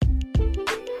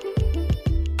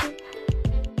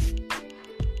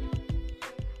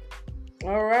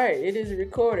All right, it is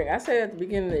recording. I say at the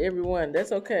beginning of every one.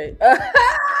 That's okay.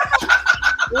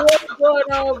 What's going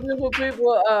on, beautiful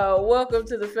people? Welcome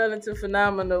to the Felon to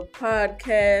Phenomenal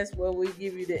podcast, where we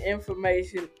give you the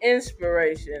information,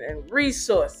 inspiration, and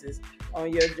resources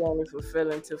on your journey from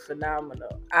Felon to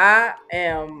Phenomenal. I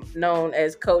am known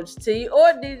as Coach T or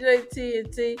DJ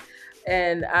TNT,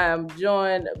 and I am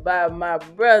joined by my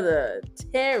brother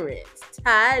Terrence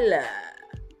Tyler.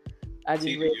 I just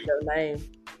read your name.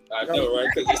 I know, right?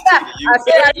 Because it's T to you.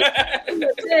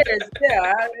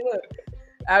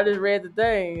 I just read the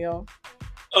thing, you know.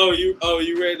 Oh, you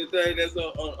read the thing that's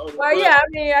on the Well, yeah, I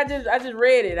mean, I just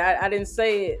read it. I didn't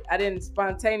say it. I didn't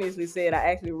spontaneously say it.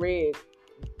 I actually read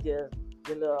the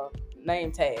little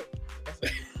name tag.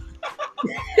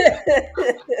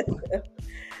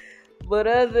 But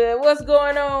what's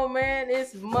going on, man?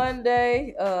 It's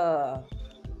Monday.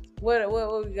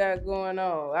 What we got going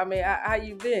on? I mean, how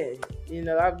you been? You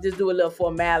know, I just do a little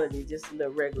formality, just a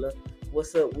little regular.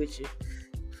 What's up with you?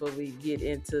 Before we get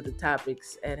into the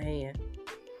topics at hand.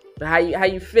 But how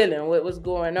you feeling? What's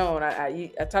going on?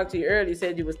 I talked to you earlier. You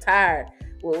said you was tired.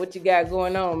 Well, what you got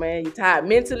going on, man? You tired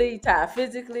mentally? You tired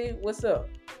physically? What's up?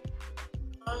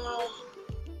 I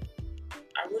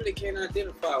really can't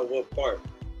identify what part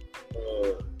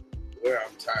where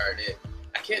I'm tired at.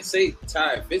 I can't say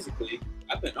tired physically.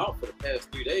 I've been off for the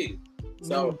past 3 days,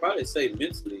 so I would probably say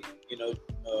mentally. You know,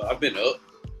 I've been up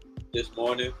this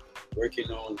morning working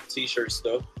on t-shirt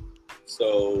stuff.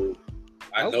 So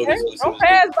I noticed. Don't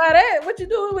pass by that. What you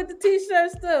doing with the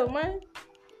t-shirt stuff, man?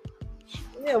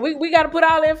 Yeah, we got to put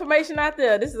all the information out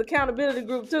there. This is accountability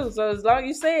group too. So as long as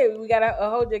you say it, we got to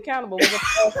hold you accountable.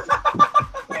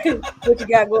 What you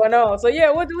got going on? So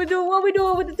yeah, what we doing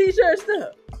with the t-shirt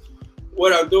stuff?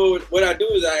 What I do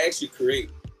is I actually create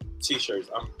t-shirts.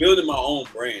 I'm building my own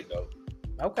brand though.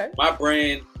 Okay. My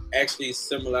brand actually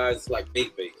symbolizes like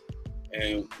faith based.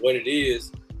 And what it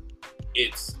is,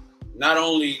 it's not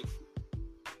only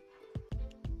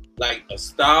like a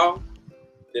style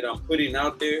that I'm putting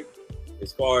out there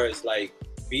as far as like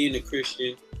being a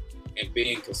Christian and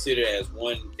being considered as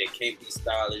one that can't be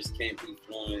stylish, can't be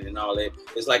fluent and all that.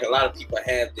 It's like a lot of people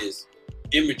have this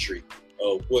imagery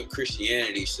of what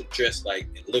Christianity should dress like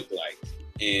and look like.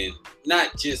 And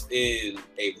not just in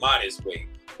a modest way,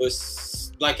 but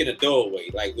like in a dull way,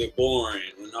 like we're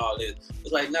boring and all this.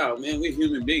 It's like, no, man, we're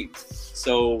human beings.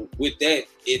 So with that,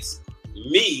 it's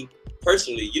me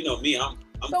personally. You know me, I'm.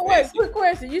 So wait, quick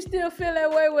question: you still feel that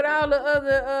way with all the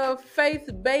other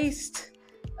faith-based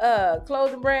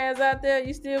clothing brands out there?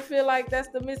 You still feel like that's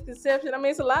the misconception? I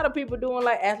mean, it's a lot of people doing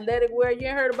like athletic wear. You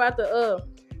ain't heard about the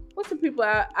what's the people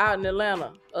out in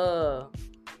Atlanta?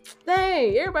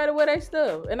 Dang, everybody wear their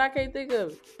stuff, and I can't think of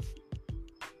it.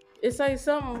 It say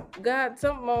something, got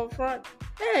something on front.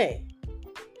 Dang,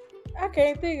 I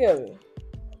can't think of it.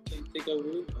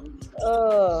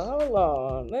 Hold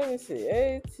on, let me see.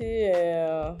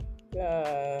 ATL.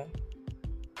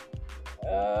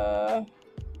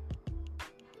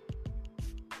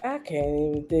 I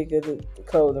can't even think of the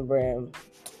clothing brand,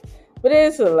 but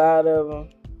it's a lot of them.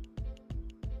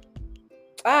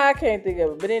 I can't think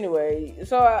of it, but anyway.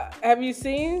 So, have you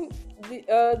seen the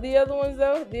other ones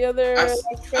though? The other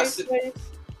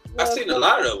I've seen a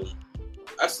lot of them.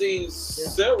 I've seen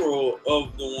several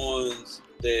of the ones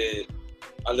that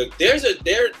I look.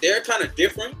 They're kind of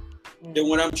different than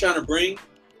what I'm trying to bring.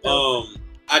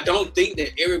 I don't think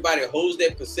that everybody holds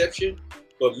that perception,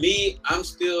 but me, I'm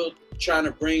still trying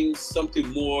to bring something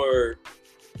more.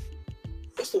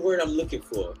 What's the word I'm looking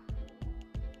for?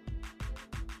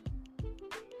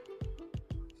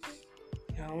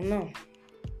 I don't know.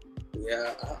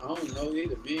 Yeah, I don't know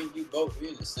either. Me and you both be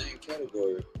in the same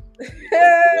category.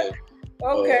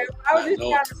 Okay, I was just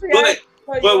trying to see.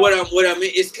 But what I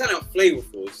mean, it's kind of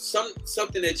flavorful.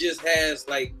 Something that just has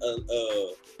like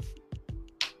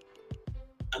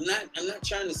I'm not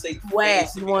trying to say swag.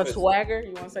 You want swagger?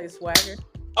 You want to say swagger?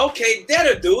 Okay,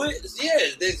 that'll do it.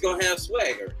 Yeah, that's gonna have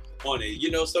swagger on it, you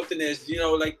know, something that's, you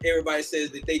know, like everybody says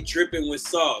that they dripping with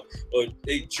salt or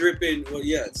they dripping, well,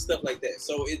 yeah, stuff like that.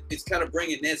 So it's kind of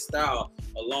bringing that style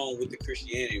along with the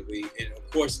Christianity, and of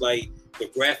course, like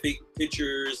the graphic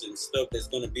pictures and stuff that's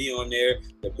gonna be on there,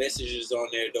 the messages on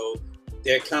there though,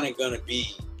 they're kind of gonna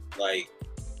be like,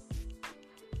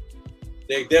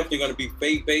 they're definitely gonna be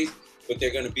faith-based, but they're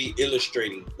gonna be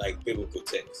illustrating like biblical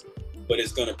text, but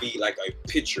it's gonna be like a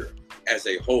picture as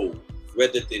a whole,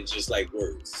 rather than just like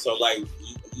words. So like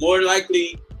more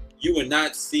likely you would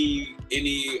not see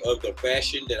any of the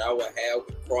fashion that I would have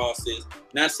with crosses.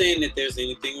 Not saying that there's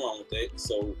anything wrong with that.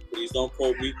 So please don't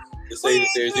quote me to say that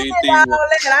there's anything wrong.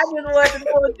 I just want to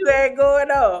know what you had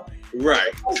going on.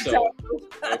 Right. So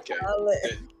okay. All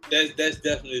that. That's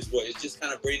definitely what it's just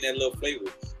kind of bringing that little flavor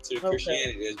to the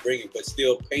Christianity that's bringing, but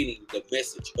still painting the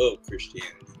message of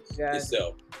Christianity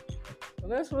itself. Well,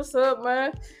 that's what's up,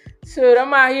 man. Shoot,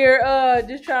 I'm out here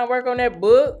just trying to work on that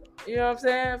book. You know what I'm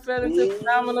saying? Felon to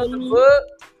Phenomenal, the book.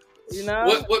 You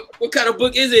know? What kind of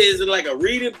book is it? Is it like a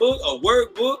reading book, a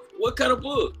word book? What kind of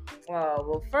book?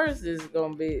 Well, first it's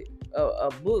gonna be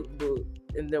a book,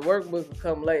 and the workbook will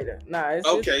come later.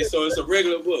 So it's a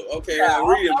regular book. Okay, a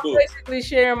reading book. I'm basically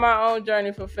sharing my own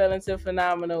journey from Felon to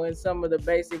Phenomenal and some of the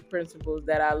basic principles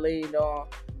that I leaned on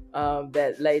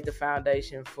that laid the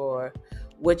foundation for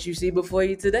what you see before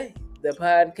you today. The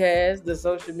podcast, the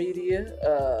social media,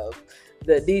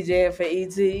 the DJing for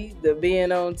ET, the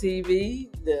being on TV,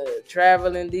 the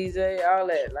traveling DJ, all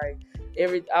that. Like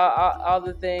all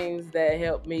the things that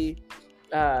help me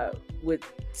with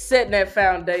setting that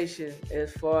foundation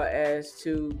as far as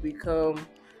to become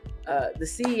the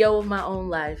CEO of my own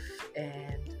life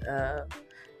and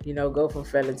go from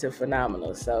Felon to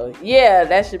Phenomenal. So yeah,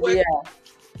 that should be out.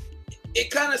 It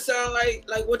kind of sounds like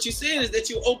what you're saying is that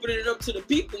you're opening it up to the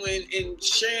people and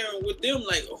sharing with them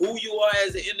like who you are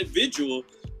as an individual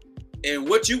and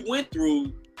what you went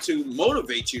through to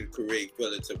motivate you to create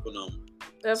Felon to Phenomenal.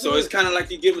 Absolutely. So it's kind of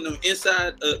like you're giving them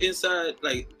inside,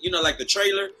 like like the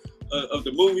trailer of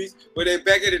the movies where they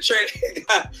back in the trailer,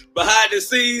 behind the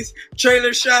scenes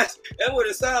trailer shots. That's what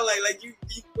it sounds like. Like you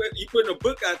putting a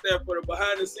book out there for the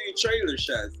behind the scenes trailer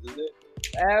shots, is it?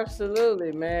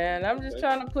 Absolutely, man. I'm just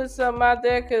trying to put something out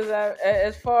there because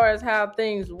as far as how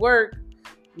things work,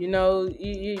 you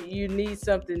need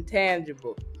something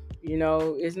tangible.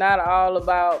 It's not all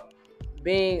about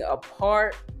being a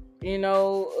part,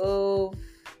 of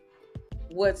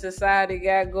what society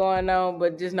got going on,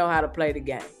 but just know how to play the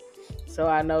game. So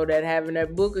I know that having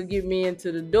that book will get me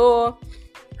into the door,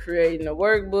 creating a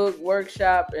workbook,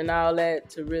 workshop, and all that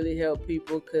to really help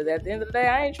people. Because at the end of the day,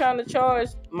 I ain't trying to charge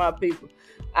my people.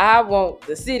 I want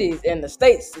the cities and the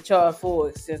states to charge for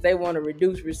it since they want to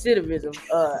reduce recidivism.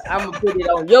 I'm going to put it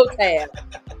on your tab.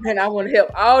 And I want to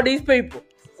help all these people.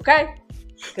 Okay?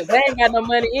 Because they ain't got no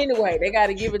money anyway. They got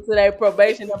to give it to their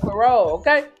probation or parole.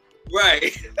 Okay?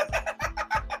 Right.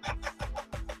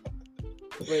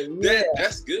 Yeah.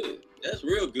 That's good. That's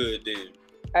real good then.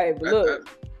 Hey, but look.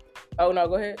 Oh, no,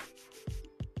 go ahead.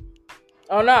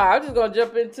 Oh, no, I'm just going to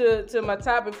jump into my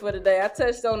topic for today. I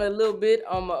touched on it a little bit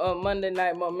on my Monday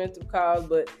night momentum calls,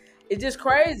 but it's just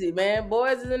crazy, man.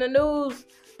 Boys is in the news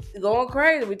going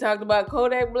crazy. We talked about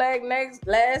Kodak Black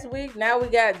last week. Now we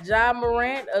got Ja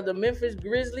Morant of the Memphis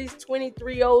Grizzlies,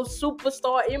 23-year-old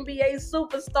superstar, NBA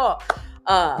superstar.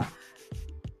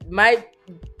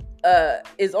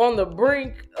 Is on the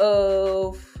brink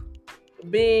of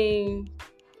being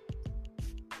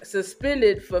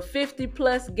suspended for 50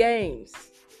 plus games.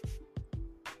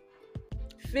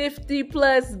 50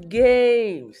 plus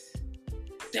games.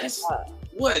 That's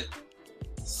what?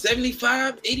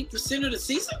 75-80% of the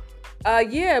season?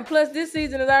 Yeah, plus this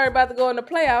season is already about to go in the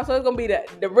playoffs, so it's gonna be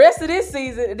the rest of this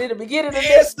season and then the beginning of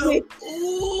next season.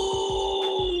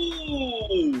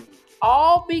 Ooh.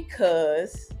 All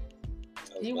because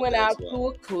he went out to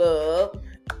a club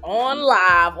on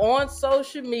live on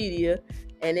social media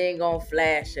and then gonna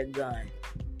flash a gun.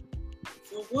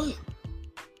 For what?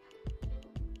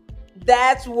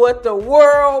 That's what the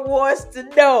world wants to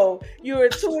know. You're a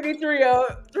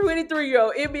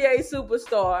 23-year-old NBA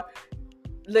superstar.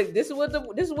 Look, this is what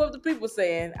the people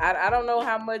saying. I don't know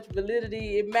how much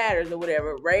validity it matters or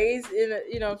whatever. Raised in a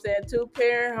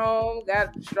 2-parent home,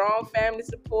 got strong family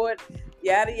support,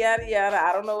 yada yada yada.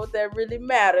 I don't know what that really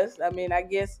matters. I mean, I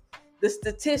guess the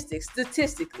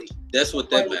statistically. That's what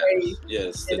that matters.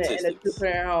 Yes, statistics. In a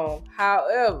 2-parent home.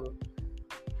 However,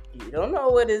 you don't know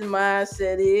what his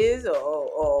mindset is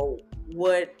or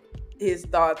what his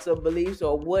thoughts or beliefs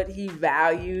or what he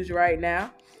values right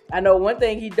now. I know one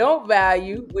thing he don't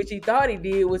value, which he thought he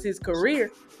did, was his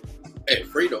career. Hey,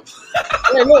 freedom.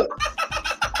 Hey, look.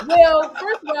 Well,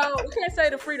 first of all, we can't say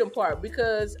the freedom part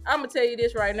because I'm going to tell you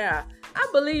this right now. I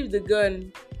believe the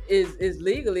gun is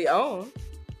legally owned.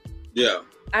 Yeah.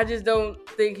 I just don't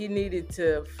think he needed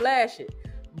to flash it.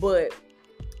 But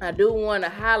I do want to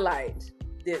highlight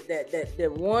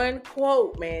that one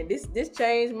quote, man. This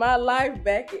changed my life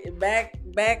back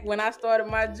when I started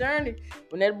my journey.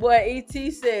 When that boy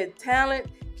E.T. said, "Talent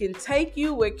can take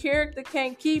you where character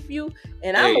can't keep you,"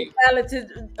 and I'm a talented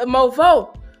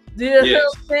mofo. You know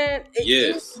what I'm saying?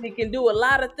 It can do a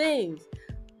lot of things,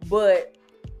 but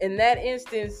in that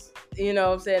instance, 9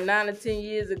 or 10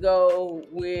 years ago,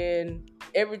 when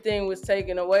everything was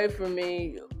taken away from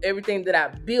me, everything that I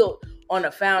built on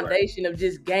a foundation of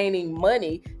just gaining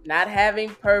money, not having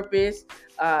purpose,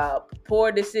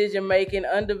 poor decision making,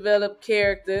 undeveloped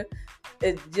character.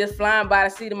 It's just flying by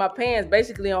the seat of my pants,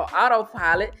 basically on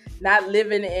autopilot, not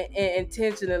living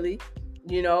intentionally.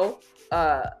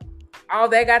 All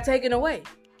that got taken away.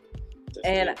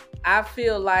 And I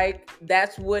feel like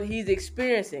that's what he's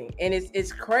experiencing. And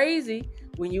it's crazy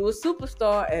when you a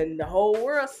superstar and the whole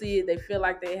world see it. They feel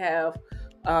like they have,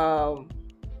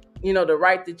 the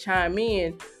right to chime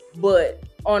in. But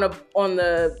on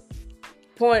the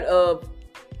point of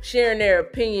sharing their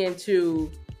opinion to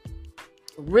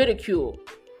ridicule,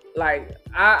 like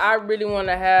I really want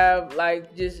to have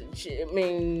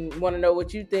want to know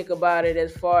what you think about it,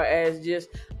 as far as just,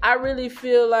 I really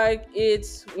feel like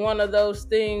it's one of those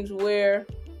things where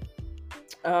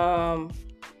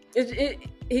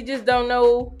he just don't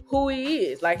know who he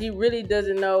is. Like, he really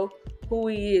doesn't know who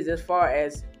he is as far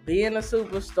as being a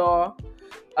superstar,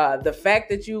 the fact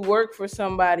that you work for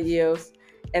somebody else,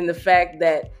 and the fact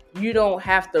that you don't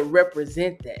have to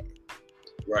represent that.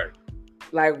 Right.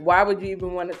 Like, why would you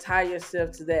even want to tie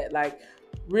yourself to that? Like,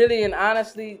 really and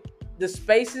honestly, the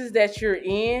spaces that you're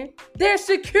in, they're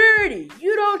security.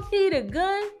 You don't need a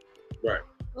gun. Right.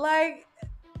 Like,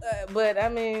 but I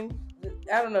mean,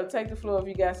 I don't know. Take the floor if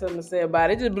you got something to say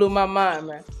about it. It just blew my mind,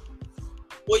 man.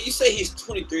 Well, you say he's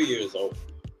 23 years old.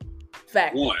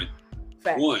 Fact.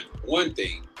 One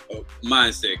thing,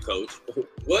 mindset coach.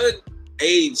 What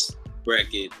age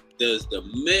bracket does the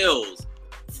male's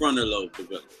frontal lobe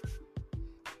develop?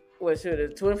 What, should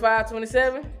it 25,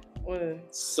 27?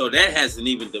 So that hasn't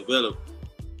even developed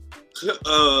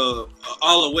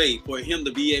all the way for him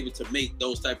to be able to make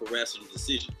those type of rational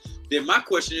decisions. Then my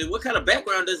question is, what kind of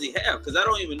background does he have? Because I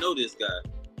don't even know this guy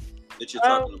that you're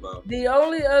talking about. The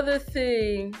only other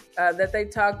thing that they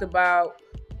talked about,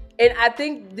 and I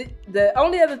think the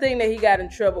only other thing that he got in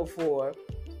trouble for,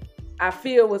 I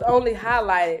feel, was only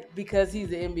highlighted because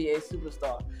he's an NBA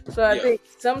superstar. So I think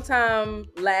sometime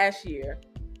last year,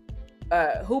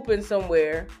 hooping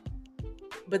somewhere,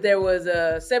 but there was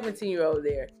a 17-year-old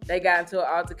there. They got into an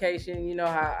altercation. You know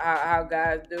how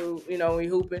guys do, when we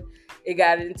hooping. It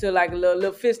got into like a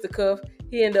little fisticuff.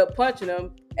 He ended up punching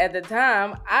him. At the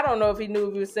time, I don't know if he knew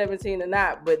if he was 17 or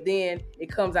not, but then it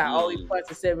comes out, he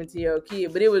punched a 17-year-old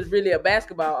kid. But it was really a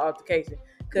basketball altercation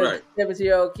because the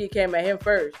 17-year-old kid came at him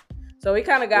first. So he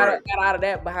kind of got out of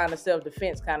that behind the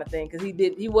self-defense kind of thing, because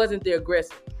he wasn't the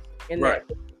aggressor in that.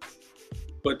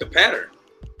 But the pattern.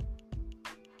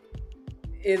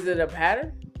 Is it a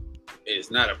pattern? It's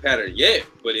not a pattern yet,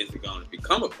 but is it going to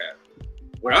become a pattern?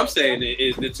 What I'm saying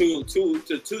is the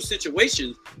two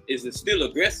situations is it still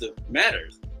aggressive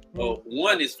matters.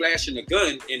 One is flashing a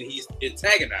gun and he's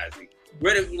antagonizing.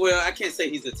 Well, I can't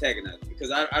say he's antagonizing because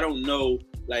I don't know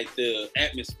like the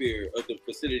atmosphere of the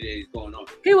facility that he's going on.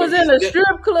 He was in a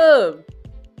strip club.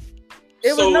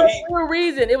 It was real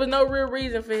reason. It was no real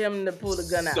reason for him to pull the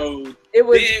gun out. So it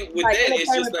was then with like that,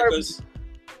 it's just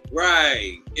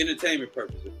like entertainment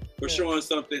purposes for showing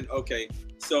something. Okay,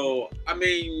 so I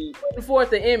mean, putting forth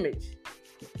the image.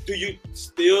 Do you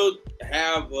still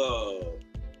have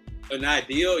an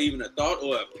idea, or even a thought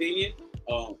or opinion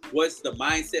on what's the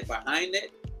mindset behind that?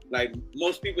 Like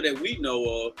most people that we know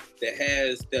of that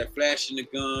has that flashing the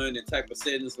gun and type of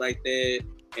settings like that,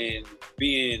 and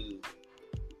being,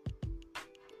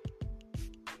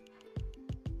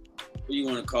 what do you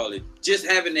want to call it? Just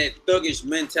having that thuggish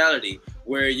mentality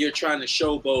where you're trying to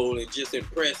showboat and just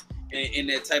impress in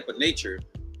that type of nature.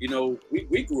 You know,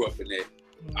 we grew up in that.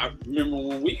 I remember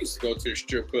when we used to go to the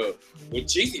strip club when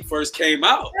Jeezy first came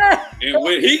out, and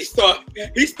when he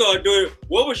started doing,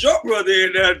 what was your brother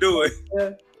in there doing?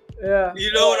 Yeah.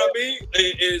 You know what I mean?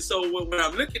 And so when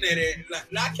I'm looking at it, like,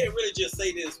 I can't really just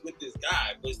say this with this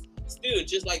guy, but still,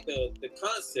 just like the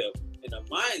concept and the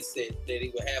mindset that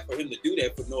he would have for him to do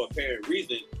that for no apparent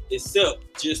reason itself,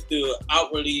 just to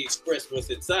outwardly express what's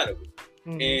inside of it.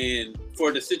 Mm-hmm. And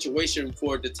for the situation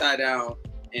for it to tie down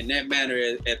in that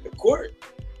manner at the court,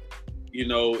 you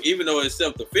know, even though it's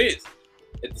self-defense,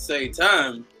 at the same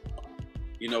time,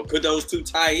 you know, could those two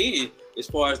tie in as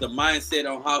far as the mindset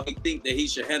on how he think that he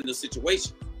should handle the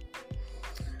situation?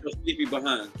 What's sleepy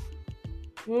behind?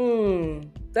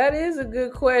 That is a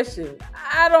good question.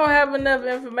 I don't have enough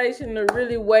information to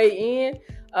really weigh in.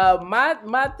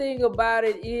 My thing about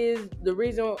it is, the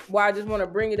reason why I just want to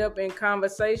bring it up in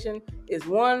conversation is,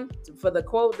 one, for the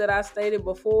quote that I stated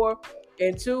before,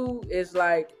 and two, is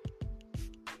like,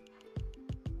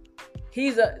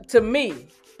 to me,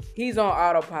 he's on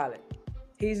autopilot.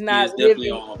 He's not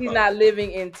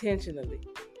living intentionally.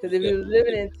 Because if you was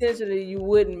living intentionally, you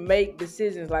wouldn't make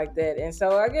decisions like that. And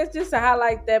so I guess just to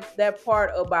highlight that part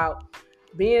about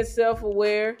being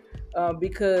self-aware,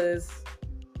 because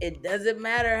it doesn't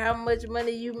matter how much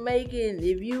money you making.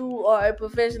 If you are a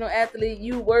professional athlete,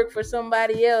 you work for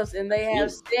somebody else and they have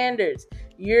Absolutely. standards.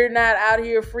 You're not out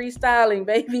here freestyling,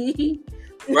 baby.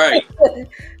 Right.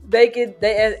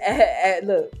 They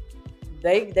look,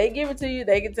 they give it to you,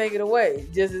 they can take it away.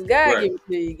 Just as God Right. give it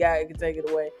to you, God can take it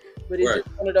away. But it's Right.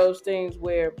 just one of those things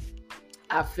where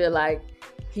I feel like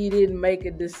he didn't make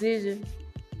a decision,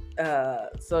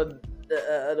 so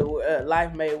the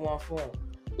life made one for him.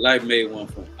 Life made one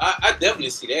for him. I definitely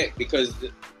see that, because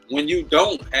when you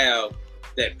don't have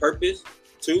that purpose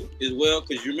too, as well,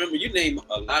 because you remember you name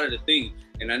a lot of the things,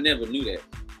 and I never knew that.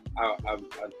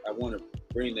 I want to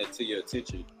bring that to your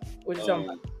attention. What you talking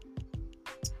about?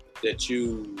 That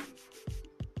you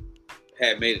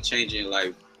had made a change in your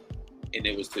life, and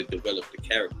it was to develop the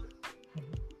character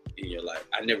in your life.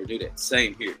 I never knew that.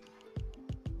 Same here.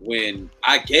 When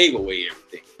I gave away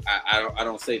everything, I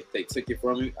don't say that they took it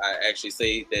from me. I actually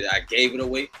say that I gave it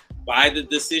away by the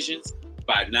decisions,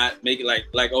 by not making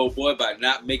like old boy, by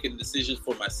not making decisions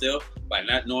for myself, by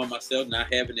not knowing myself,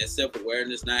 not having that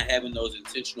self-awareness, not having those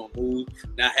intentional moves,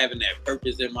 not having that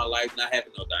purpose in my life, not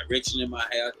having no direction in my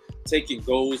head, taking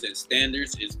goals and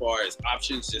standards as far as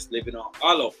options, just living on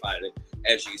autopilot,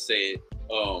 as you said.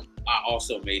 I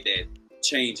also made that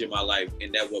change in my life,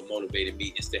 and that what motivated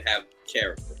me is to have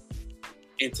character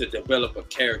and to develop a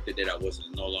character that I was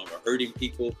no longer hurting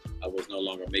people. I was no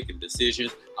longer making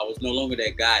decisions. I was no longer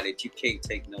that guy that you can't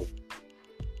take no.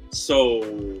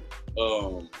 So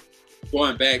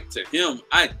going back to him,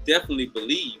 I definitely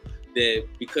believe that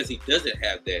because he doesn't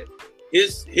have that,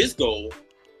 his goal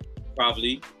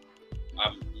probably,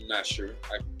 I'm not sure,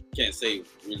 I can't say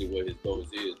really what his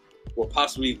goals is, or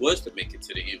possibly was to make it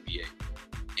to the NBA.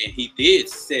 And he did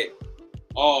set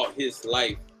all his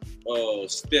life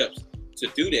steps to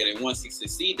do that. And once he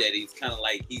succeeded that, he's kind of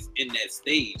like he's in that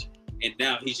stage. And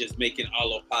now he's just making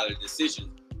autopilot decisions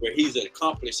where he's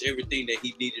accomplished everything that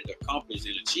he needed to accomplish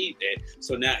and achieve that.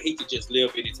 So now he can just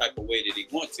live any type of way that he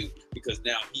wants to, because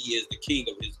now he is the king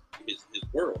of his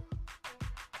world.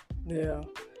 Yeah.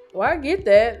 Well, I get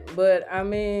that, but I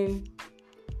mean,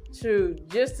 true.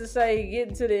 Just to say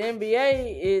getting to the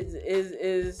NBA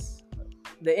is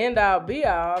the end all be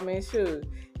all. I mean, shoot,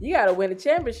 you got to win a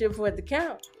championship for it to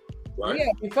count. Right. You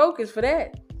got to be focused for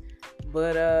that.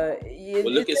 But well,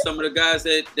 look at some of the guys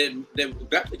that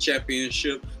got the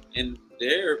championship, and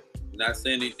they're not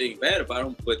saying anything bad about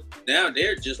them, but now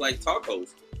they're just like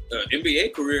tacos.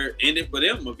 NBA career ended for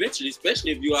them eventually,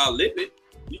 especially if you outlive it.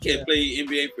 You can't play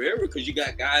NBA forever because you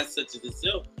got guys such as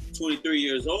yourself, 23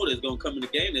 years old, that's going to come in the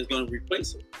game that's going to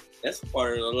replace him. That's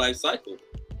part of the life cycle.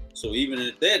 So even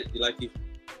at that, it looked like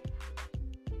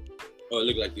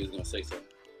you was going to say something.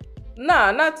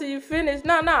 Nah, not till you finish.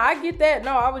 No, I get that.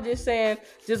 No, I was just saying,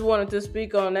 just wanted to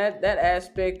speak on that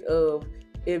aspect of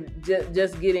if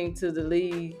just getting to the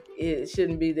league, it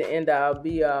shouldn't be the end all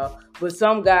be all. But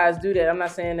some guys do that. I'm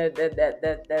not saying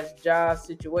that's Ja's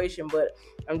situation, but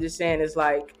I'm just saying it's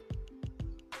like,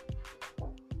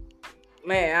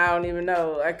 man, I don't even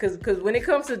know. Because when it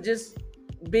comes to just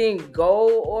being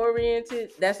goal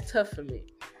oriented, that's tough for me.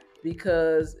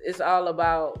 Because it's all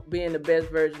about being the best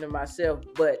version of myself.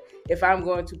 But if I'm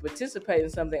going to participate in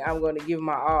something, I'm going to give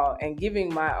my all. And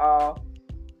giving my all,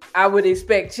 I would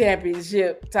expect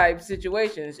championship type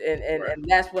situations. And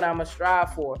that's what I'm going to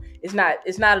strive for. It's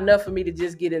not enough for me to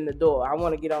just get in the door. I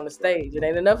want to get on the stage. It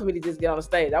ain't enough for me to just get on the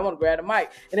stage. I want to grab the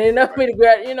mic. It ain't enough for me to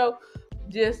grab,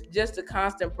 just a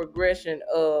constant progression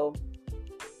of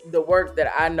the work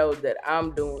that I know that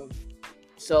I'm doing.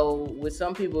 So with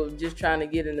some people just trying to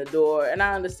get in the door, and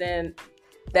I understand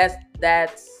that's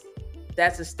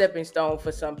a stepping stone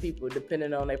for some people,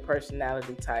 depending on their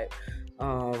personality type.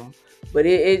 But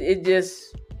it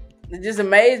just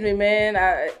amazed me,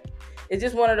 man. It's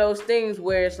just one of those things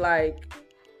where it's like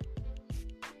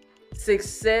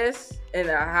success, and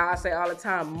how I say all the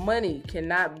time, money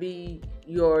cannot be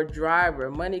your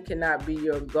driver. Money cannot be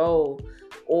your goal.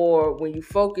 Or when you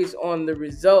focus on the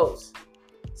results,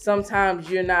 sometimes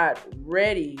you're not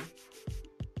ready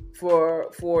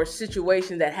for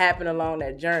situations that happen along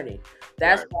that journey.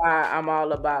 That's why I'm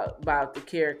all about the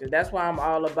character. That's why I'm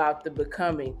all about the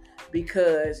becoming.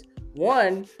 Because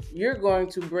one, you're going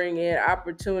to bring in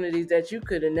opportunities that you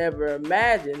could have never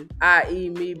imagined, i.e.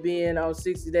 me being on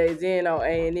 60 Days In on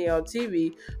A&E on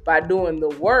TV by doing the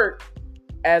work,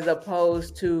 as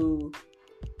opposed to,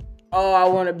 oh, I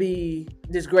want to be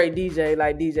this great DJ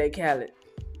like DJ Khaled.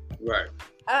 Right.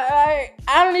 I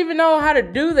don't even know how to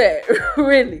do that,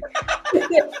 really.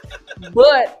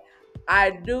 But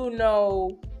I do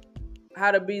know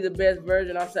how to be the best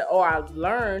version of myself. Or I've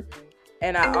learned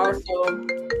And I also,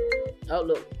 oh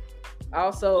look, I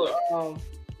also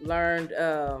learned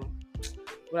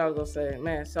what I was gonna say.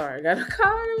 Man, sorry, I got a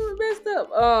car messed up.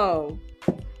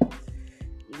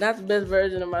 Not the best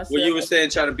version of myself. Well, you were saying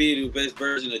try to be the best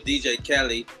version of DJ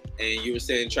Khaled, and you were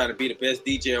saying try to be the best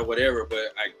DJ or whatever,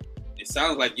 but it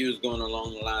sounds like you was going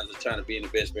along the lines of trying to be the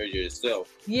best version of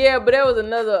yourself. Yeah, but there was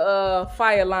another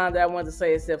fire line that I wanted to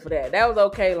say except for that. That was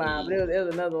okay line, but it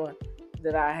was another one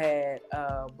that I had.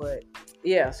 But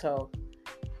yeah, so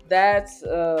that's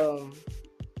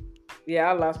yeah,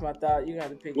 I lost my thought. You got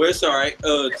to pick. Well, it's all right.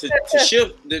 To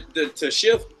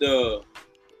shift the.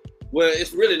 Well,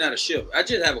 it's really not a shift. I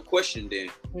just have a question then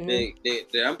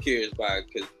that I'm curious about,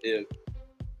 because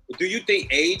do you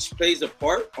think age plays a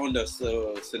part on the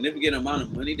significant amount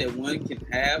of money that one can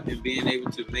have in being able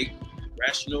to make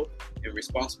rational and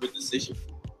responsible decisions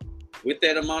with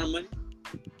that amount of money?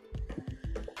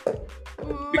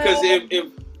 Because if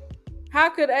how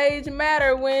could age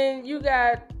matter when you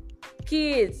got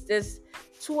kids that's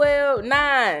 12,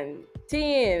 9,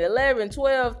 10, 11,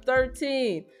 12,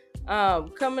 13,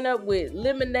 coming up with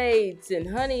lemonades and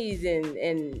honeys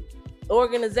and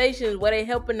organizations where they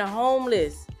helping the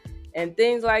homeless and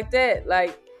things like that.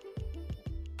 Like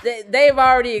they've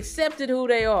already accepted who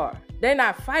they are. They're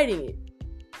not fighting it.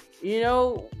 You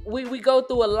know, we go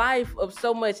through a life of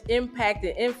so much impact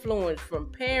and influence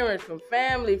from parents, from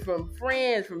family, from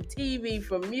friends, from TV,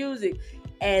 from music,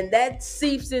 and that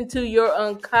seeps into your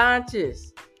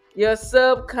unconscious, your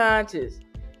subconscious.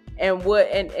 And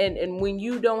when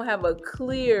you don't have a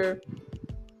clear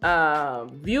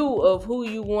view of who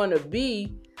you want to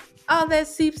be, all that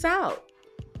seeps out.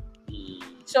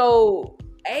 So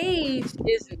age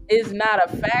is not a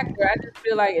factor. I just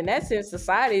feel like in that sense,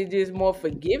 society is just more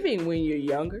forgiving when you're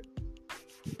younger.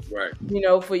 Right. You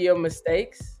know, for your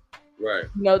mistakes. Right.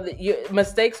 You know, your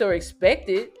mistakes are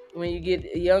expected when you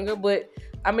get younger, but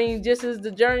I mean, just as the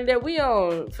journey that we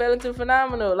on, Felon to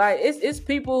Phenomenal, like it's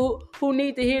people who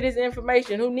need to hear this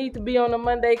information, who need to be on the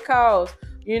Monday calls,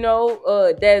 you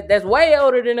know, that's way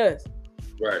older than us.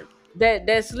 Right.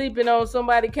 That's sleeping on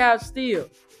somebody's couch still.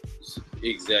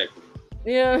 Exactly.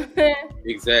 Yeah.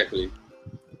 Exactly.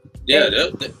 Yeah,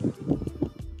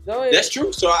 that's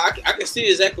true. So I can see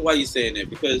exactly why you're saying that,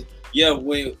 because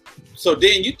so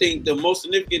then you think the most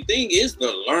significant thing is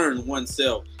to learn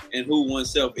oneself and who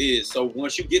oneself is. So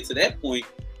once you get to that point,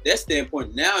 that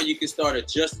standpoint, now you can start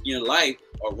adjusting your life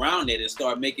around it and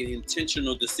start making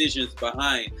intentional decisions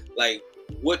behind like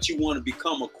what you want to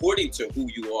become according to who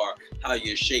you are, how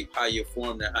you're shaped, how you're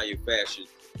formed, and how you're fashioned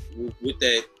with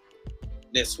that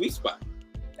sweet spot.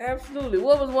 Absolutely.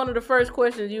 What was one of the first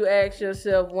questions you asked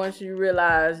yourself once you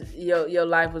realized your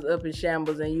life was up in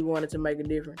shambles and you wanted to make a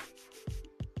difference?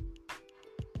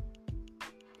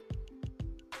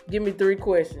 Give me 3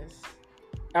 questions.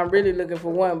 I'm really looking for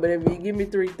one, but if you give me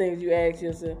 3 things you ask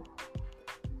yourself.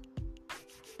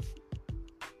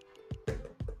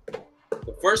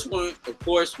 The first one, of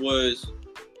course, was,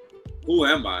 who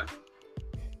am I?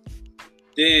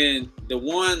 Then the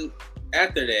one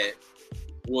after that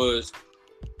was,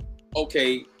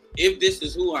 okay, if this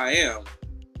is who I am,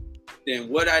 then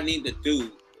what I need to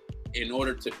do in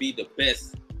order to be the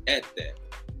best at that.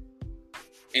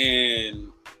 And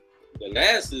the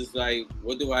last is like,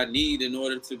 what do I need in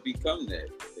order to become that?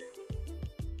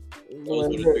 Those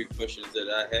were the 3 questions that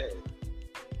I had.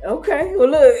 Okay, well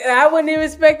look, I wouldn't even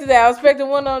expect that. I was expecting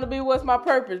one of them to be, what's my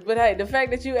purpose? But hey, the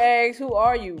fact that you asked, who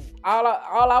are you? All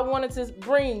I wanted to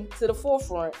bring to the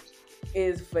forefront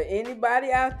is for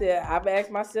anybody out there, I've asked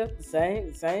myself the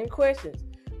same questions.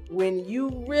 When you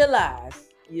realize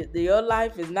your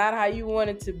life is not how you want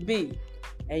it to be,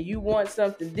 and you want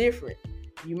something different,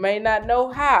 you may not know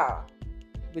how,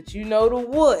 but you know the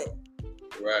what.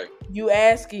 Right. You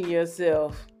asking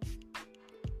yourself,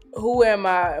 who am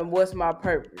I and what's my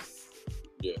purpose?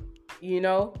 Yeah. You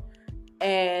know?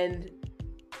 And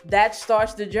that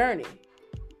starts the journey.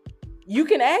 You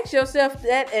can ask yourself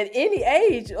that at any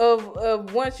age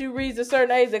of once you reach a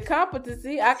certain age of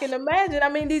competency. I can imagine. I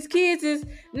mean, these kids is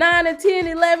 9 and 10,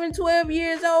 11, 12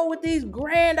 years old with these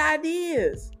grand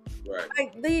ideas. Right.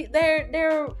 Like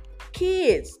they're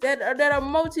kids that are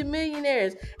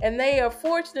multimillionaires, and they are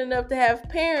fortunate enough to have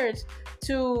parents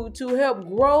to help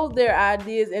grow their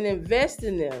ideas and invest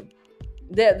in them.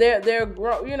 They're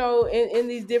grow, you know, in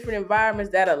these different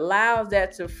environments that allows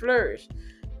that to flourish.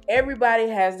 Everybody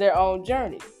has their own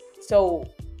journey. So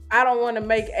I don't want to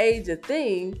make age a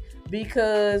thing,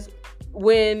 because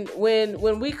when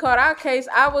we caught our case,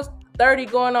 I was 30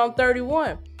 going on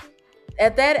 31.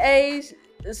 At that age,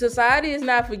 society is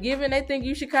not forgiving. They think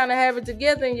you should kind of have it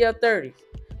together in your 30s.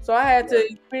 So I had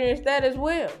to experience that as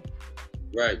well.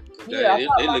 Right. Yeah,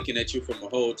 They're looking at you from a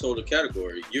whole total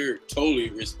category. You're totally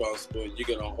responsible, and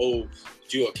you're gonna hold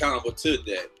you accountable to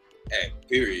that act.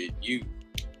 Period.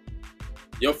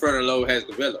 Your frontal lobe has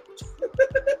developed.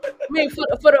 I mean, for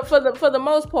the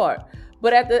most part.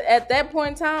 But at that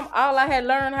point in time, all I had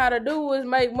learned how to do was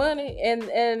make money,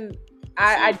 and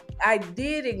I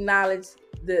did acknowledge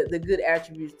the good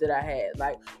attributes that I had,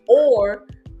 like, or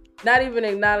not even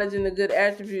acknowledging the good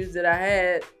attributes that I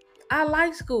had. I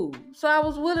like school, so I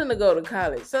was willing to go to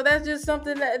college. So that's just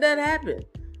something that happened.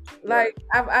 Like,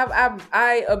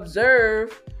 I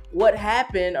observed what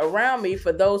happened around me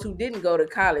for those who didn't go to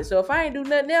college. So if I ain't do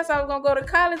nothing else, I was gonna go to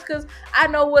college because I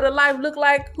know what a life looked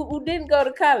like who didn't go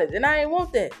to college, and I ain't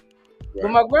want that. Right.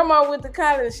 But my grandma went to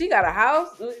college, and she got a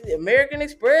house, American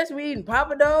Express, we eating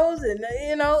Papados, and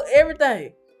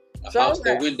everything. A house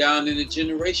that went down in a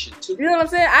generation too. You know what I'm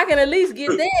saying? I can at least get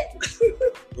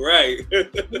that. Right.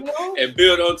 And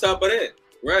build on top of that.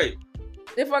 Right.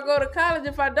 If I go to college,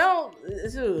 if I don't,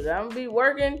 dude, I'm gonna be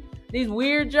working these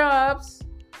weird jobs,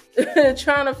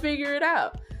 trying to figure it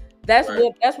out. That's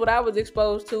what I was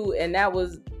exposed to, and that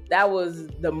was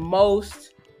the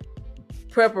most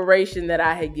preparation that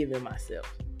I had given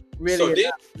myself. Really. So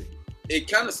then,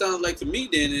 it kind of sounds like to me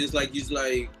then it's like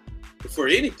for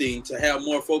anything to have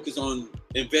more focus on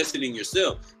investing in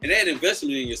yourself, and that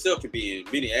investment in yourself can be in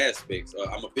many aspects.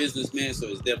 I'm a businessman, so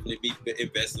it's definitely be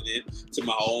investing into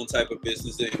my own type of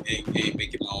business and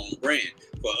making my own brand.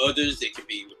 For others, it can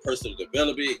be personal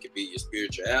development, it can be your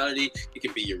spirituality, it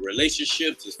can be your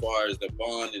relationships as far as the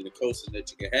bond and the coaching that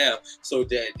you can have. So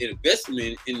that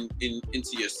investment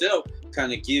into yourself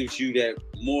kind of gives you that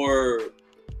more.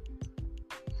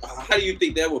 How do you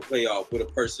think that would play off with a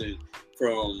person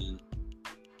from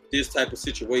this type of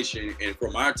situation and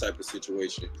from our type of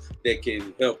situation that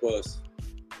can help us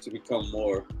to become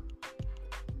more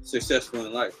successful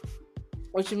in life?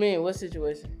 What you mean? What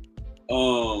situation?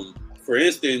 For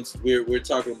instance, we're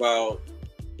talking about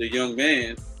the young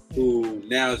man who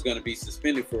now is going to be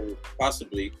suspended for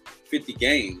possibly 50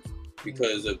 games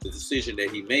because of the decision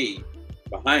that he made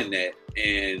behind that,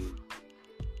 and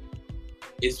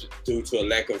it's due to a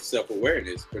lack of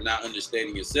self-awareness, for not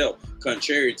understanding yourself,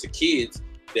 contrary to kids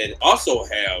that also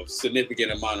have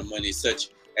significant amount of money, such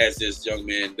as this young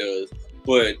man does,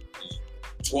 but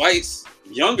twice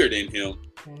younger than him,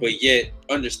 but yet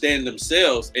understand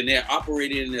themselves, and they're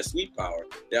operating in their sweet power.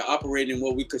 They're operating in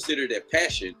what we consider their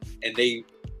passion, and they,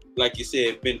 like you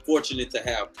said, been fortunate to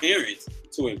have parents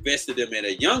to invest in them at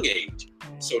a young age.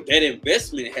 So that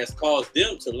investment has caused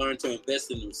them to learn to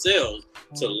invest in themselves,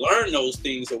 to learn those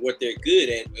things of what they're good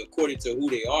at according to who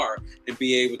they are, and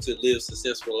be able to live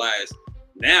successful lives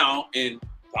now and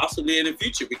possibly in the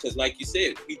future. Because like you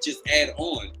said, we just add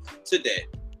on to that.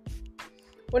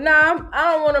 Well, now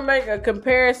I don't want to make a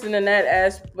comparison in that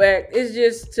aspect. It's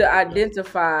just to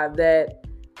identify that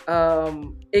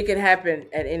it can happen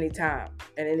at any time,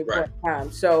 at any point in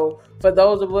time. So for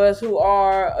those of us who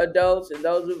are adults and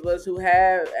those of us who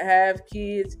have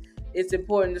kids, it's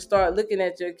important to start looking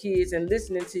at your kids and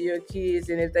listening to your kids.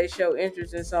 And if they show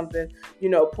interest in something,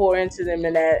 pour into them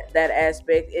in that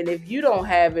aspect. And if you don't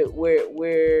have it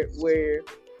where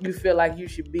you feel like you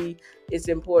should be, it's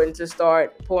important to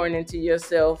start pouring into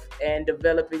yourself and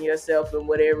developing yourself in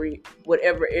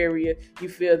whatever area you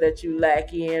feel that you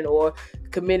lack in, or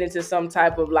committing to some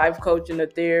type of life coaching or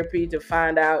therapy to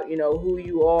find out, who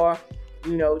you are,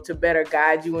 to better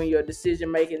guide you in your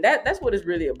decision making. That's what it's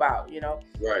really about,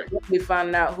 Right. Really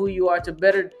finding out who you are to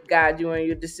better guide you in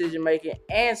your decision making,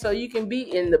 and so you can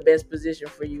be in the best position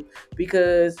for you.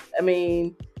 Because I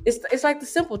mean, it's like the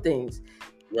simple things.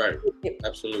 Right.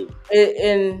 Absolutely.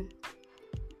 And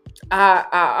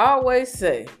I always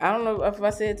say, I don't know if I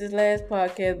said this last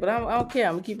podcast, but I don't care.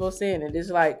 I'm gonna keep on saying it. It's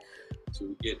like, so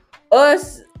we get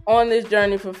us on this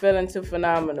journey from felon to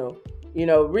phenomenal,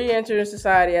 re-entering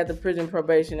society after prison,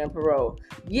 probation, and parole.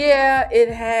 Yeah, it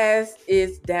has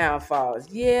its downfalls.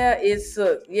 Yeah, it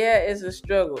sucks. Yeah, it's a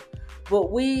struggle.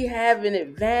 But we have an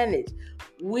advantage.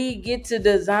 We get to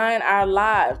design our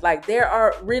lives. Like, there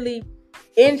are really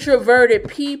introverted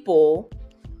people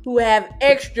who have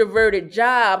extroverted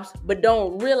jobs but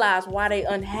don't realize why they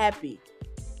unhappy.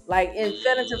 Like in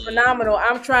Felon to Phenomenal,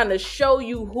 I'm trying to show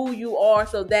you who you are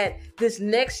so that this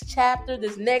next chapter,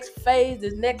 this next phase,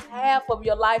 this next half of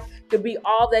your life could be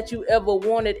all that you ever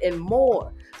wanted and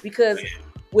more. Because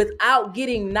without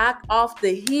getting knocked off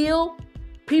the hill,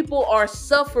 people are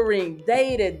suffering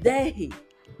day to day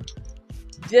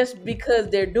just because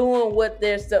they're doing what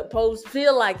they're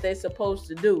feel like they're supposed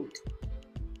to do.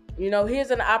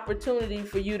 Here's an opportunity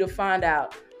for you to find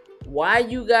out why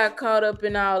you got caught up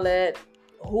in all that,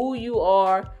 who you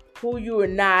are, who you are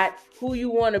not, who you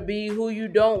want to be, who you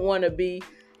don't want to be.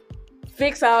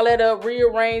 Fix all that up,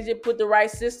 rearrange it, put the right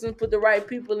systems, put the right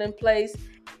people in place,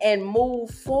 and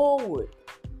move forward.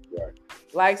 Right.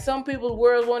 Like some people's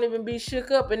worlds won't even be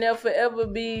shook up, and they'll forever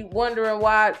be wondering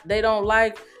why they don't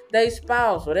like their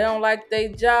spouse, or they don't like their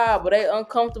job, or they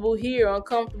uncomfortable here,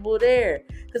 uncomfortable there,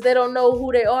 because they don't know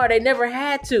who they are. They never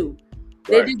had to.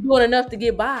 They're just doing enough to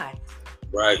get by.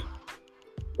 Right.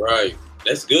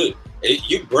 That's good.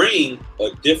 You bring a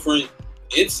different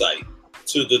insight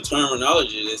to the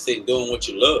terminology that say doing what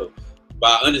you love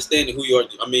by understanding who you are.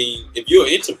 I mean, if you're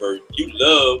an introvert, you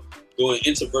love doing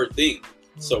introvert things.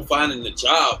 So finding the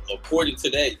job according to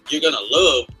that, you're gonna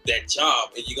love that job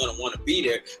and you're gonna want to be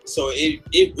there. So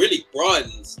it really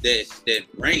broadens that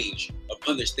range of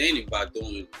understanding by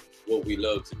doing what we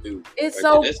love to do. It's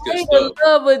okay to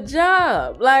love a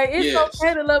job. Like it's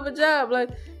okay to love a job. Like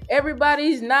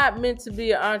everybody's not meant to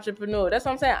be an entrepreneur. That's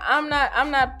what I'm saying.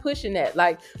 I'm not pushing that.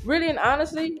 Like really and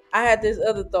honestly, I had this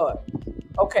other thought.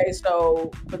 Okay, so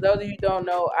for those of you who don't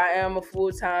know, I am a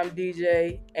full-time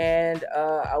DJ, and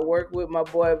I work with my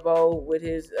boy Vo with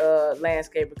his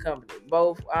landscaping company.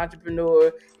 Both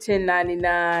entrepreneur,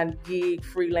 1099 gig,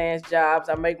 freelance jobs.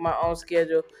 I make my own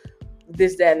schedule,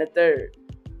 this, that, and the third.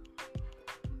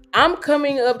 I'm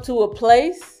coming up to a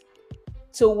place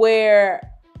to where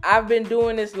I've been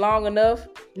doing this long enough.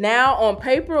 Now on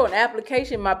paper, on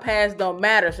application, my past don't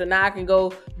matter. So now I can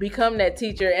go become that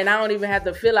teacher, and I don't even have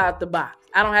to fill out the box.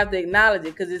 I don't have to acknowledge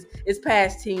it because it's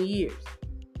past 10 years.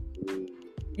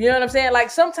 You know what I'm saying? Like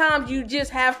sometimes you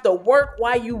just have to work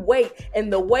while you wait,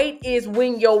 and the wait is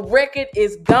when your record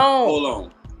is gone. Hold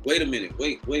on. Wait a minute.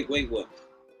 Wait. What?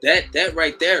 That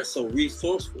right there is so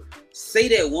resourceful. Say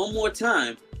that one more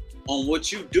time on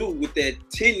what you do with that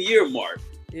 10-year mark.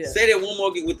 Yeah. Say that one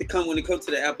more when it comes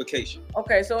to the application.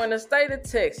 Okay, so in the state of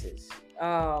Texas,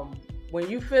 when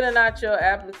you filling out your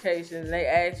application, they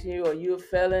ask you, are you a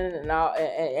felon, and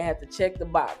have to check the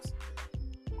box.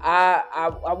 I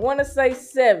want to say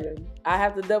 7. I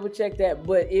have to double check that.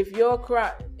 But if your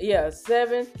crime,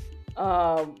 7.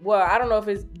 Well, I don't know if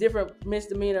it's different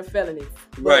misdemeanor felony.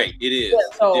 Right, it is. Yeah,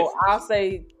 so different. I'll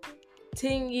say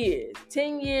 10 years.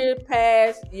 10 years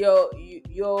past your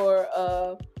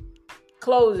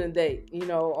closing date,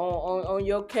 on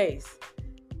your case.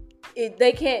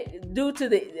 They can't due to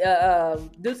the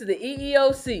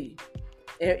EEOC,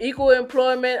 Equal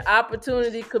Employment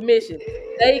Opportunity Commission.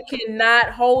 They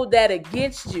cannot hold that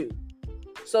against you.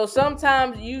 So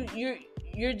sometimes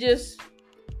you're just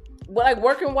like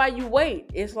working while you wait.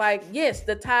 It's like, yes,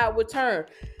 the tide will turn.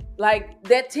 Like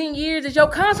that 10 years is your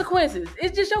consequences.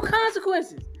 It's just your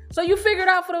consequences. So you figure it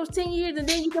out for those 10 years, and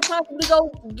then you can possibly go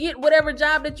get whatever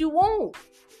job that you want.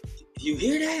 You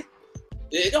hear that?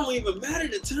 It don't even matter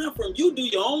the time frame. You do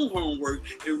your own homework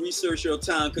and research your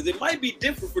time, because it might be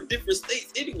different for different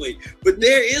states anyway. But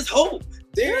there is hope.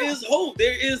 There is hope.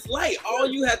 There is light. All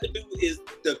you have to do is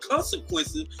the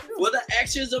consequences for the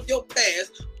actions of your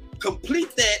past.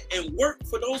 Complete that and work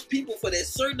for those people for that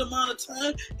certain amount of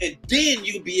time, and then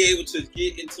you'll be able to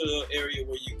get into an area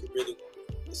where you can really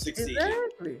succeed.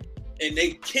 Exactly. And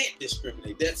they can't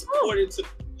discriminate. That's according to.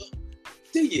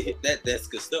 Do you hit that? That's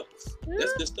good stuff. Yeah.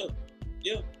 That's good stuff.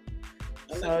 Yeah.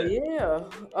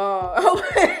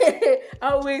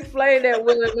 I will explain that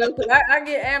well enough, because I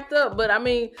get amped up. But I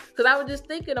mean, because I was just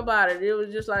thinking about it. It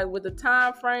was just like with the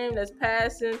time frame that's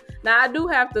passing. Now I do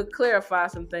have to clarify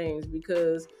some things,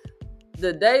 because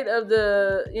the date of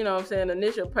the,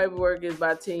 initial paperwork is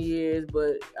about 10 years.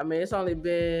 But I mean, it's only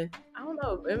been, I don't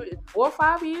know, maybe 4 or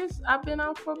 5 years I've been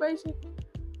on probation.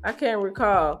 I can't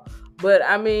recall. But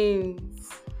I mean,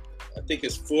 I think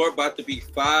it's 4, about to be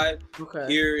 5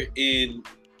 here in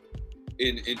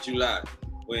July.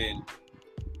 When?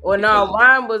 Well, no,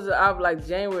 mine was of like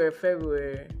January,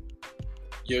 February.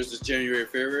 Yours is January,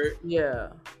 February? Yeah.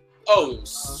 Oh,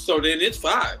 so then it's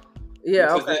 5.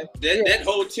 Yeah, because okay. That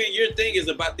whole 10-year thing is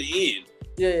about to end.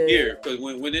 Yeah. Here, because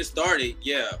when it started,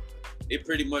 it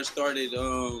pretty much started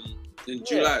in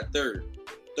July 3rd,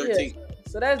 13th. Yeah.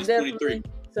 So that's definitely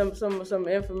some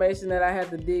information that I had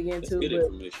to dig into. That's good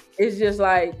information. It's just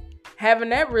like having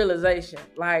that realization.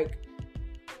 Like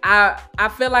I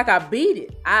felt like I beat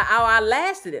it. I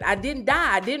lasted it. I didn't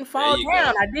die. I didn't fall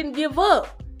down. I didn't give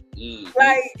up. Mm-hmm.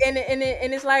 Like and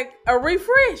it's like a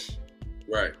refresh.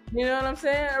 Right. You know what I'm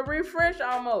saying? A refresh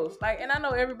almost. Like, and I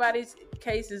know everybody's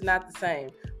case is not the same.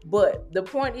 But the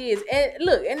point is, and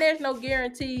look, and there's no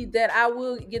guarantee that I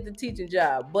will get the teaching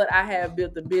job, but I have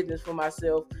built a business for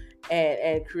myself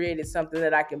and created something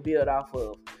that I can build off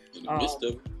of. In the midst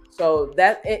of. So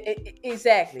that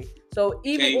exactly. So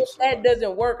even Became if that somebody.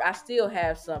 doesn't work, I still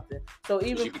have something. So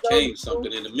Because even you for those became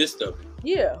something in the midst of it.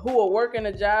 yeah, who are working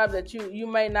a job that you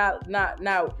may not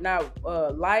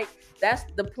like, that's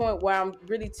the point where I'm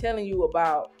really telling you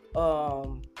about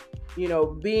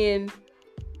being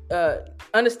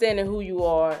understanding who you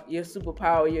are, your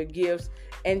superpower, your gifts,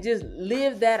 and just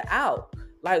live that out.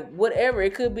 Like whatever,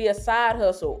 it could be a side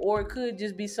hustle, or it could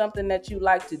just be something that you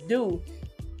like to do,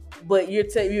 but you're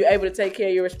able to take care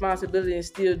of your responsibility and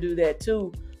still do that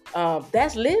too.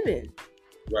 That's living.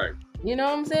 Right. You know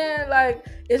what I'm saying? Like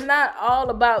it's not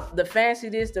all about the fancy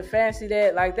this, the fancy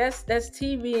that. Like that's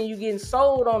TV, and you getting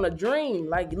sold on a dream.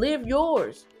 Like live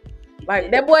yours. Like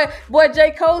that boy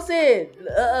J. Cole said,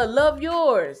 love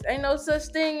yours. Ain't no such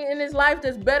thing in this life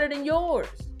that's better than yours.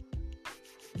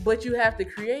 But you have to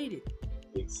create it.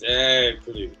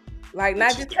 Exactly. Like Which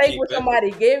not is just the take key what factor.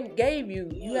 somebody gave you.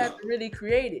 You Yeah. have to really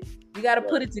create it. You got to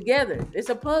put Right. it together. It's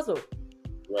a puzzle.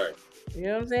 Right. You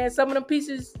know what I'm saying? Some of the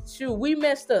pieces, shoot, we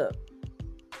messed up.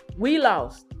 We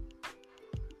lost.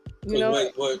 You know,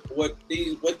 What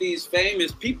these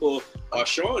famous people are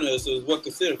showing us is what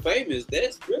considered famous.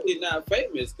 That's really not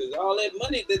famous, because all that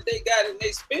money that they got and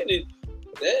they spending,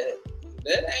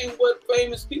 that ain't what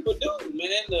famous people do,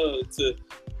 man.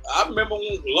 I remember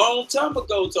a long time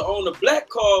ago, to own a black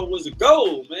card was a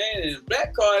goal, man, and a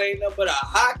black card ain't nothing but a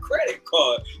high credit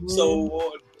card.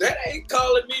 So that ain't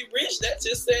calling me rich. That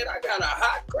just said I got a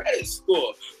high credit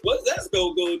score. What's that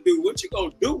gonna go do? What you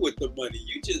gonna do with the money?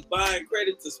 You just buying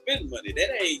credit to spend money.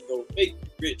 That ain't gonna make you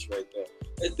rich right there.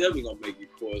 That's definitely gonna make you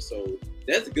poor. So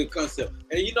that's a good concept.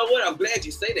 And you know what? I'm glad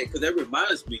you say that, because that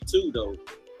reminds me too, though,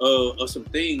 of some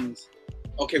things.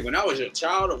 Okay, when I was a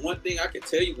child, and one thing I can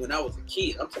tell you, when I was a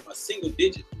kid, I'm talking about single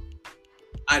digits,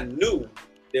 I knew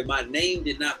that my name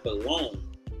did not belong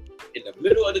in the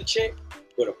middle of the check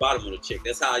or the bottom of the check.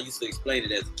 That's how I used to explain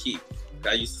it as a kid.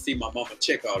 I used to see my mama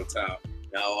check all the time.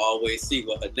 And I always see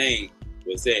what her name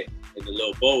was at in the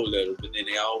little bold letter, but then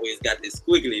they always got this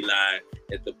squiggly line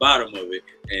at the bottom of it.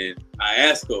 And I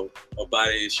asked her about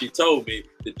it, and she told me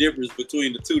the difference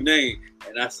between the two names.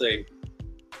 And I say,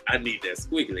 I need that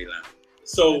squiggly line.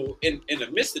 So in the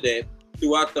midst of that,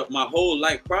 throughout my whole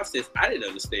life process, I didn't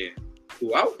understand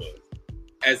who I was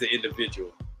as an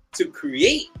individual to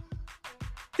create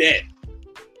that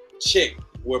check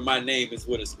where my name is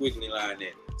with a squiggly line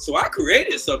in. So I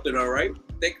created something, all right.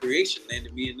 That creation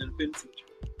landed me in the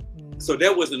penitentiary. So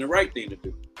that wasn't the right thing to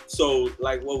do. So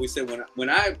like what we said, when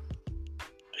I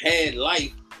had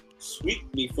life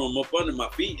sweep me from up under my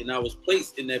feet, and I was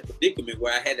placed in that predicament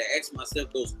where I had to ask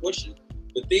myself those questions,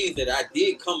 the things that I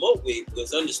did come up with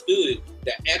was understood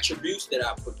the attributes that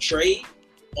I portrayed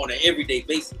on an everyday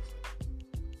basis.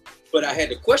 But I had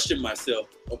to question myself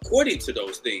according to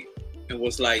those things, and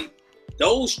was like,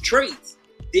 those traits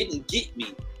didn't get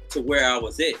me to where I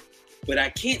was at. But I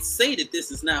can't say that this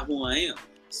is not who I am.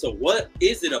 So what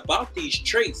is it about these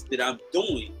traits that I'm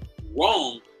doing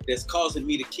wrong that's causing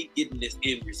me to keep getting this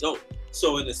end result?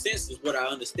 So in a sense, is what I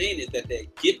understand is that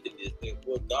giftedness, that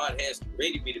what God has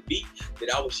created me to be,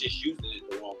 that I was just using it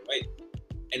the wrong way.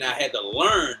 And I had to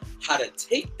learn how to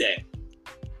take that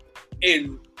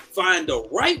and find the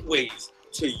right ways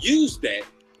to use that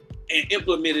and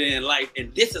implement it in life.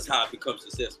 And this is how I become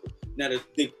successful. Now, the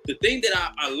thing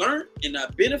that I learned and I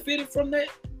benefited from that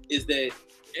is that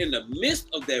in the midst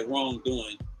of that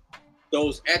wrongdoing,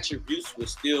 those attributes were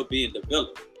still being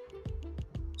developed.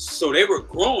 So they were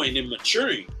growing and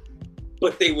maturing,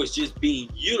 but they was just being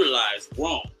utilized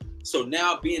wrong. So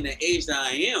now, being the age that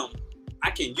I am, I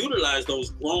can utilize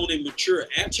those grown and mature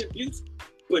attributes,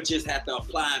 but just have to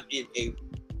apply them in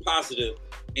a positive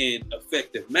and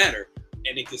effective manner.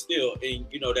 And it can still, and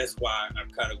that's why I'm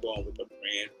kind of going with the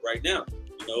brand right now.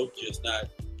 Just not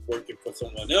working for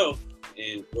someone else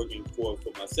and working for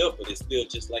myself, but it's still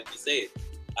just like you said.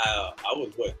 I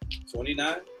was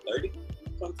 29, 30,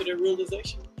 come to that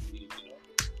realization.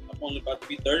 I'm only about to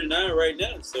be 39 right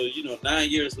now, so 9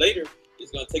 years later,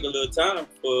 it's gonna take a little time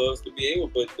for us to be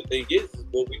able. But the thing is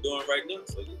what we're doing right now.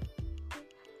 So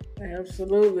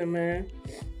absolutely, man.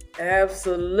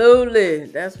 Absolutely.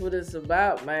 That's what it's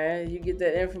about, man. You get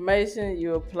that information,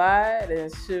 you apply it,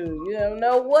 and shoot, you don't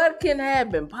know what can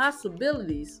happen.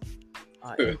 Possibilities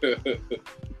are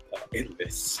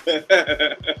endless. Okay.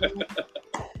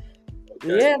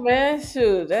 Yeah, man.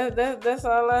 Shoot, that's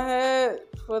all I had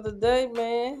for the day,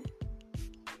 man.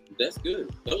 That's good.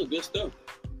 That was good stuff.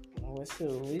 Well,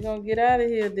 shoot, we gonna get out of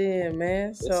here then, man.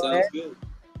 That so sounds good.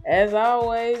 As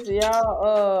always,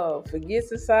 y'all forget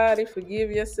society,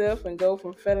 forgive yourself, and go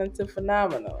from felon to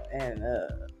phenomenal. And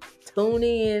tune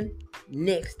in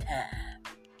next time.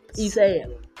 Peace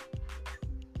out.